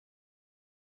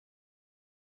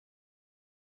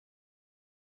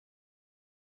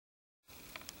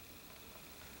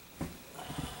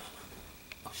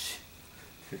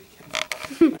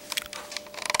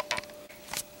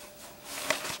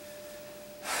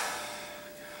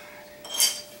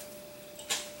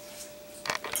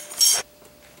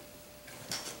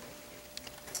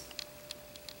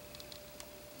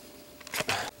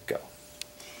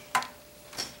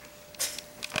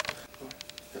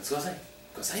go outside.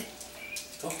 Go outside.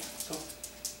 Go. Go. Go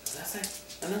outside.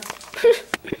 No.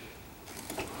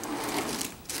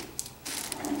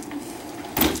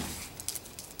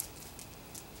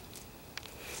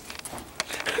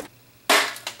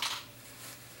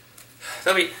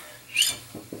 Toby.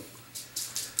 What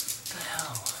the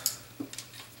hell?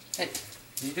 Hey,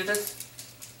 did you do this?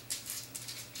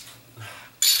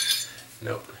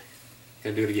 Nope.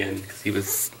 Gotta do it again because he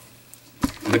was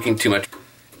looking too much.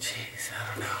 Jeez, I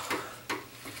don't know.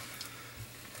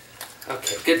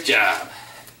 Okay, good job.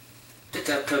 Good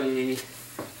job, Toby.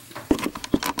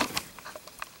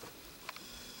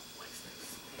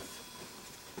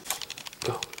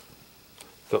 Go.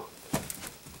 Go.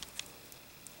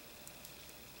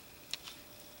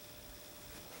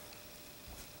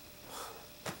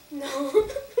 No.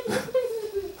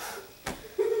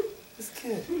 This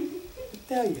kid. I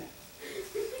tell you.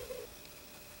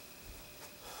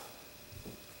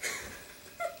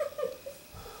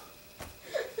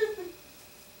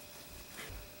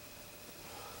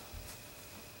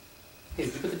 Hey,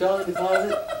 did you put the dog in the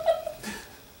closet?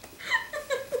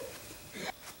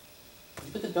 Did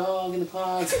you put the dog in the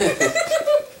closet? Hey,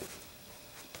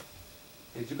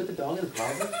 did you put the dog in the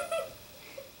closet?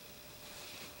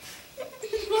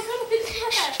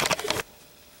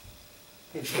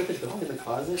 Hey, did you put the dog in the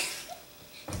closet?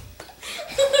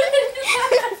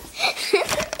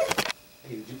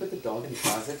 Hey, did you put the dog in the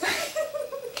closet?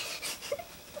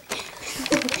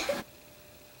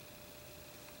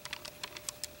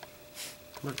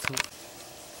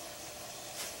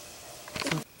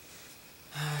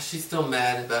 She's still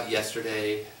mad about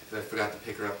yesterday because I forgot to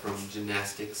pick her up from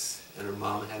gymnastics and her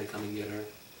mom had to come and get her.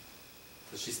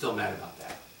 So she's still mad about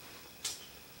that.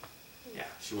 Yeah,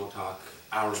 she won't talk.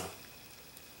 I don't know.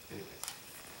 Anyways,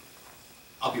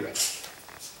 I'll be right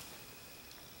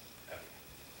back.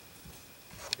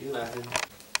 Are you laughing?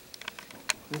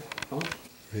 Come on.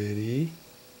 Ready?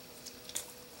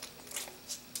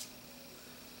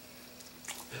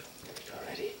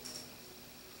 Ready?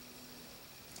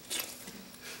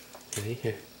 Ready?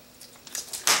 Here.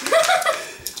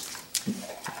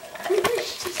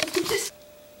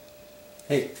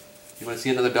 Hey, you want to see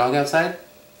another dog outside?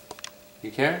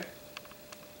 You care?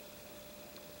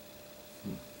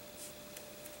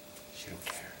 She don't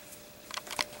care.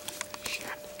 Shit.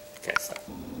 Okay, stop.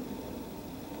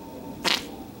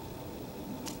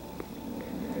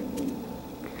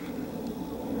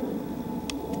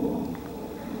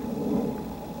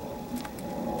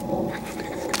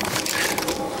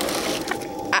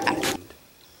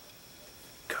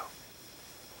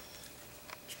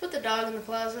 Put the dog in the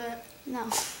closet. No.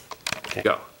 Okay,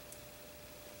 go.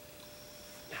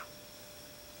 Now.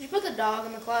 Did you put the dog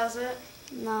in the closet?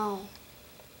 No.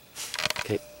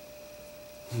 Okay.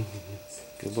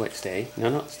 Good boy. Stay.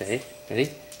 No, stay. Ready?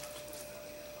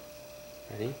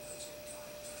 Ready?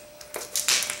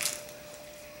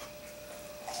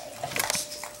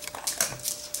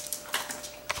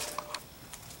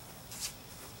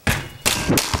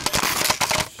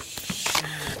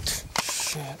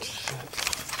 Shit.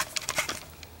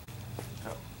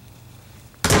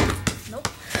 Nope.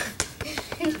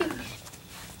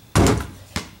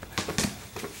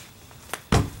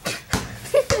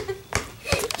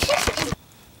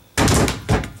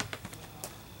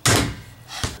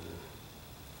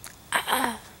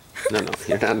 No,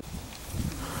 you're done.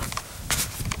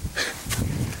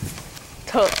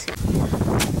 Totes.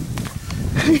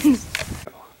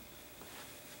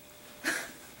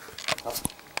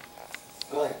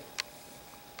 Go ahead.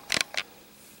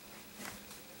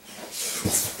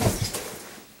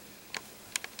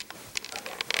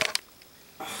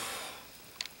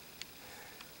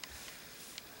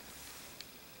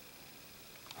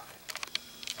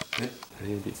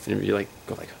 And you like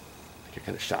go like you're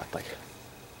kind of shocked, like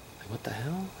what the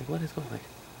hell? Like what is going on? Like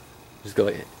just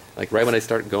go like right when I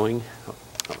start going. Oh.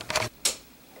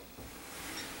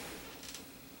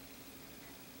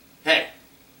 Hey.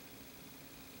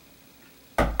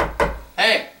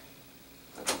 Hey.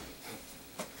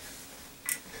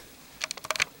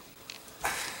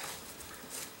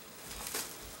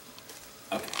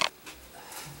 Okay.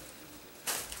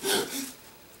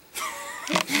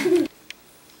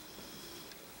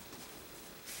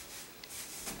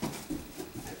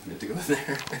 To go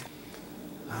there.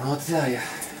 I don't know what to tell you.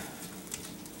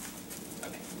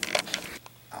 Okay.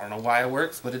 I don't know why it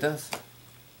works, but it does.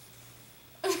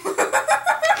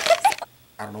 I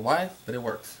don't know why, but it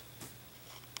works.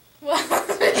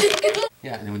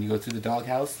 Yeah, and then when you go through the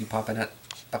doghouse, you pop a nut.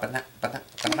 I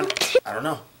don't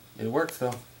know. It works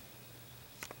though.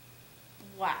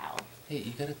 Wow. Hey,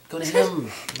 you gotta go to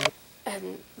him.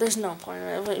 There's no point in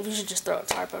it. We should just throw a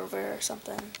tarp over here or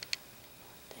something.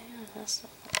 Damn, that's so...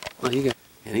 Well, you got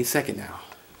any second now.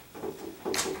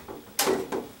 Does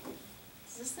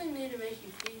this thing need to make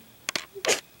you pee?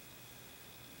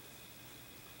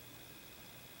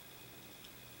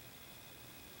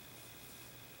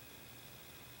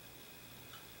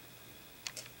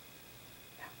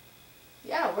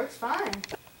 Yeah, it works fine.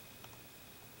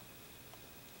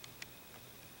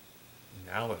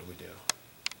 Now what do we do?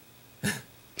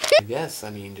 I guess, I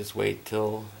mean, just wait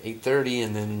till 8:30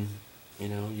 and then, you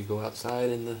know, you go outside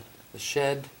in the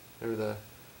shed, or the...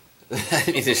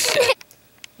 I mean, the shed.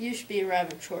 You should be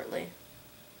arriving shortly.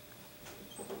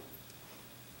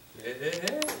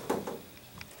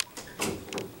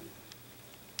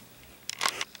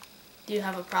 Do you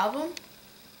have a problem?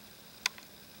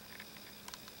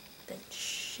 Then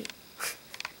shoot.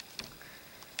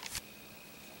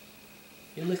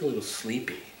 You look a little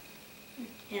sleepy.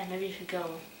 Yeah, maybe you should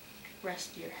go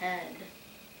rest your head.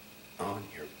 On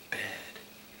your bed.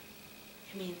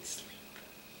 I mean sleep.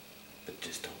 But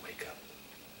just don't wake up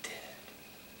dead.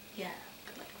 Yeah,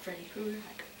 like Freddy Krueger.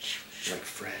 Like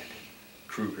Fred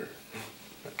Krueger.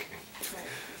 Okay. Right.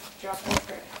 Drop that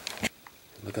Fred.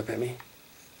 Look up at me.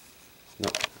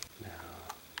 No. No.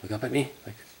 Look up at me.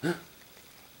 Like, huh?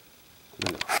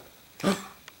 No, no.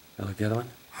 Now look the other one.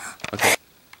 Okay.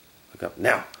 Look up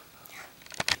now.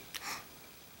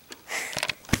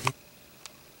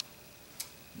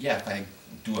 Yeah, if I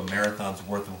do a marathon's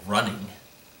worth of running,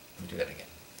 let me do that again.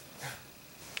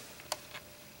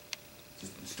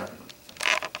 Just start it.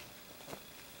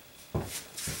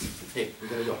 Hey, we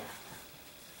gotta go.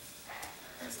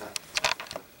 Stop.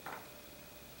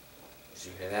 Did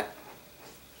you hear that?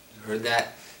 You heard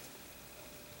that?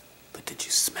 But did you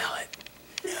smell it?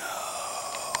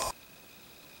 No.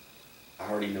 I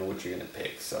already know what you're gonna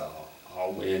pick, so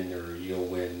I'll win or you'll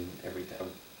win every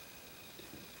time.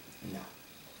 No.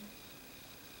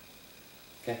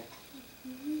 Okay?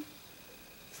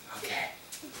 Okay.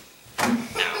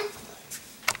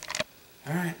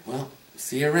 Alright, well,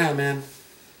 see you around, man.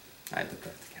 I had to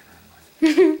put the camera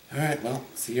on. Alright, well,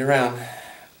 see you around.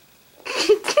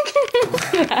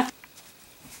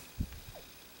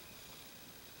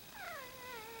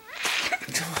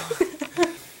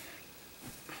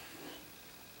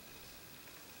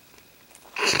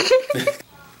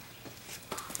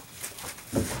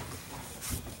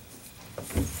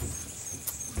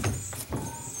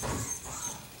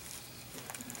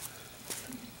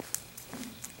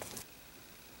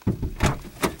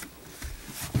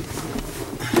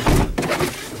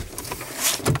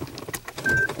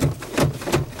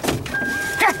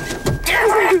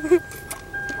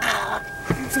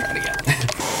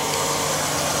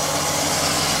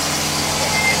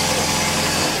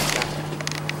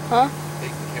 Huh?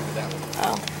 Take the camera that way.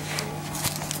 Oh.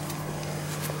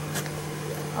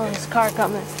 Oh, there's a car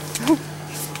coming.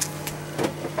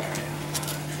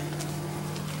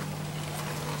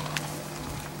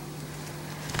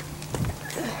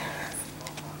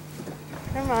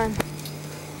 Never mind.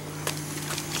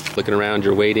 Looking around,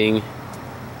 you're waiting.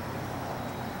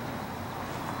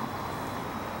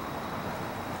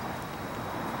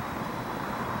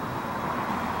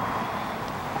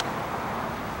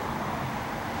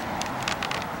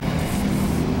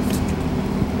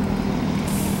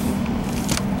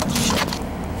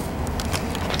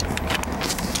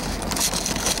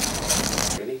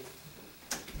 Ready?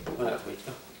 Oh, that's wait.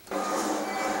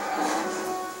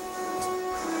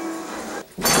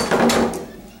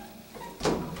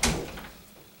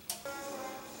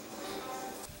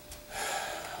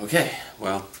 Okay,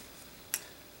 well,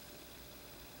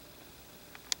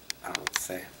 I don't know what to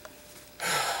say.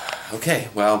 Okay,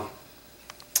 well,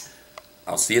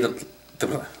 I'll see you.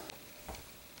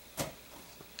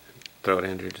 Throw it,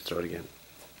 Andrew. Just throw it again.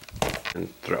 And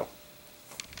throw.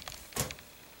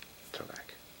 Throw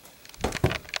back.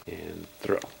 And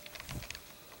throw.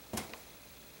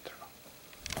 Throw.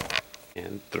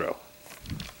 And throw.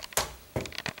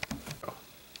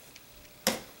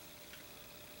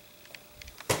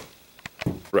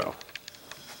 Throw.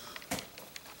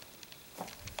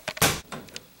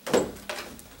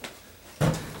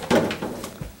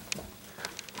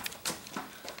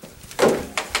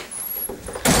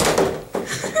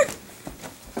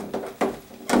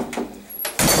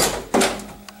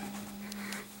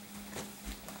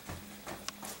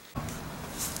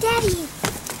 Daddy!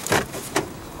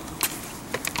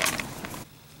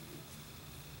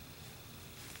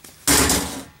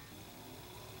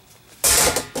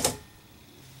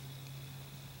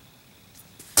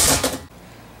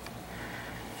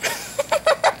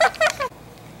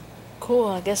 Cool,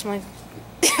 I guess my...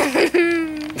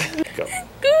 Go.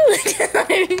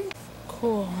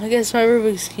 Cool. I guess my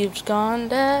Rubik's Cube's gone,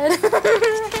 Dad.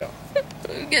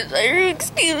 I guess my Rubik's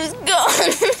Cube is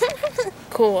gone.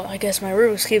 Cool. I guess my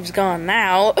Rubik's Cube's gone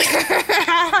now.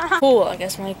 Cool. I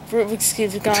guess my Rubik's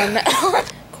Cube's gone now.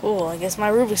 Cool. I guess my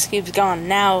Rubik's Cube's gone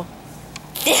now.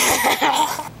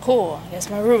 Cool. I guess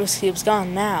my Rubik's Cube's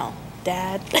gone now,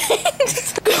 Dad.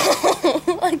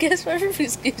 Cool. I guess my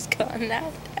Rubik's Cube's gone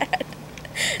now, Dad.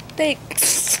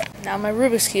 Thanks. Now my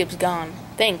Rubik's Cube's gone.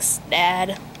 Thanks,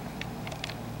 Dad.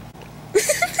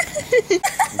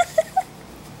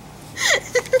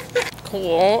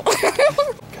 Cool.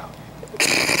 Go.